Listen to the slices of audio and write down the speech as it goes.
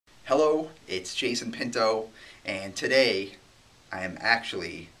Hello, it's Jason Pinto, and today I am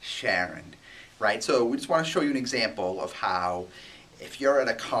actually Sharon, right? So we just want to show you an example of how if you're at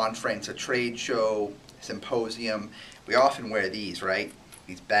a conference, a trade show, symposium, we often wear these, right?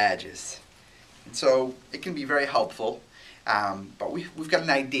 These badges. And so it can be very helpful, but we've got an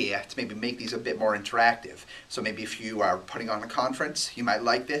idea to maybe make these a bit more interactive. So maybe if you are putting on a conference, you might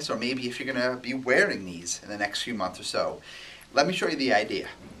like this, or maybe if you're going to be wearing these in the next few months or so. Let me show you the idea.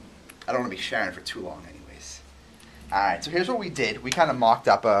 I don't want to be sharing for too long anyways. Alright, so here's what we did. We kind of mocked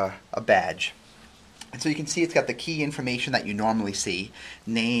up a badge. And so you can see it's got the key information that you normally see.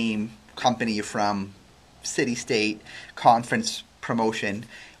 Name, company you're from, city, state, conference, promotion.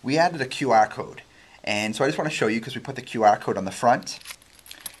 We added a QR code. And so I just want to show you because we put the QR code on the front.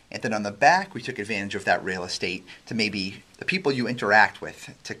 And then on the back, we took advantage of that real estate to maybe the people you interact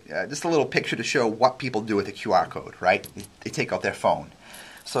with. Just a little picture to show what people do with the QR code, right? They take out their phone.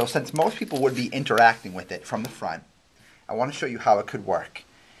 So since most people would be interacting with it from the front, I want to show you how it could work.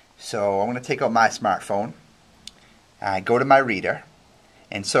 So I'm going to take out my smartphone. I go to my reader.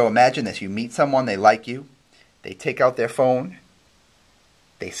 And so imagine this. You meet someone, they like you. They take out their phone.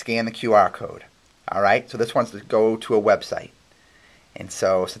 They scan the QR code. All right, so this wants to go to a website. And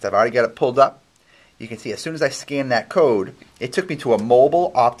so since I've already got it pulled up, you can see as soon as I scan that code, it took me to a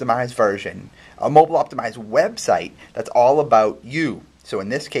mobile optimized version, a mobile optimized website that's all about you. So in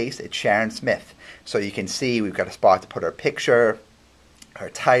this case, it's Sharon Smith. So you can see we've got a spot to put her picture, her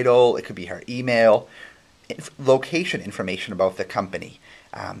title, it could be her email, location information about the company.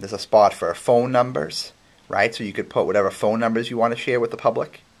 There's a spot for phone numbers, right? So you could put whatever phone numbers you want to share with the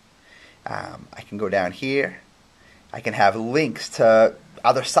public. I can go down here. I can have links to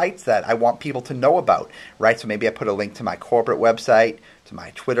other sites that I want people to know about, right? So maybe I put a link to my corporate website, to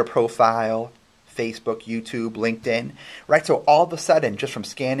my Twitter profile, Facebook, YouTube, LinkedIn, right? So all of a sudden, just from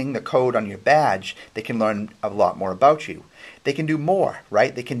scanning the code on your badge, they can learn a lot more about you. They can do more,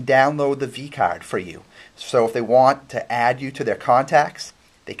 right? They can download the V-card for you. So if they want to add you to their contacts,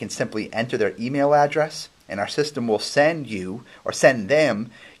 they can simply enter their email address, and our system will send you or send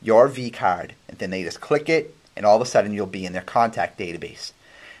them your V-card, and then they just click it, and all of a sudden you'll be in their contact database.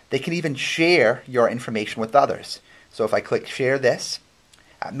 They can even share your information with others. So if I click share this,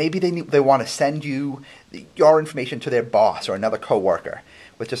 maybe they want to send you your information to their boss or another coworker.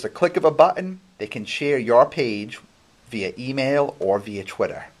 With just a click of a button, they can share your page via email or via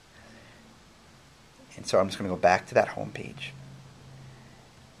Twitter. And so I'm just going to go back to that home page.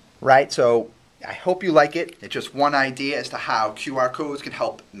 Right, so I hope you like it. It's just one idea as to how QR codes can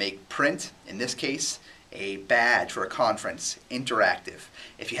help make print, in this case, a badge for a conference, interactive.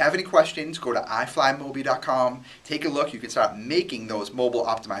 If you have any questions, go to iflymobi.com, take a look. You can start making those mobile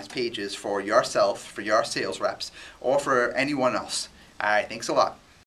optimized pages for yourself, for your sales reps, or for anyone else. All right, thanks a lot.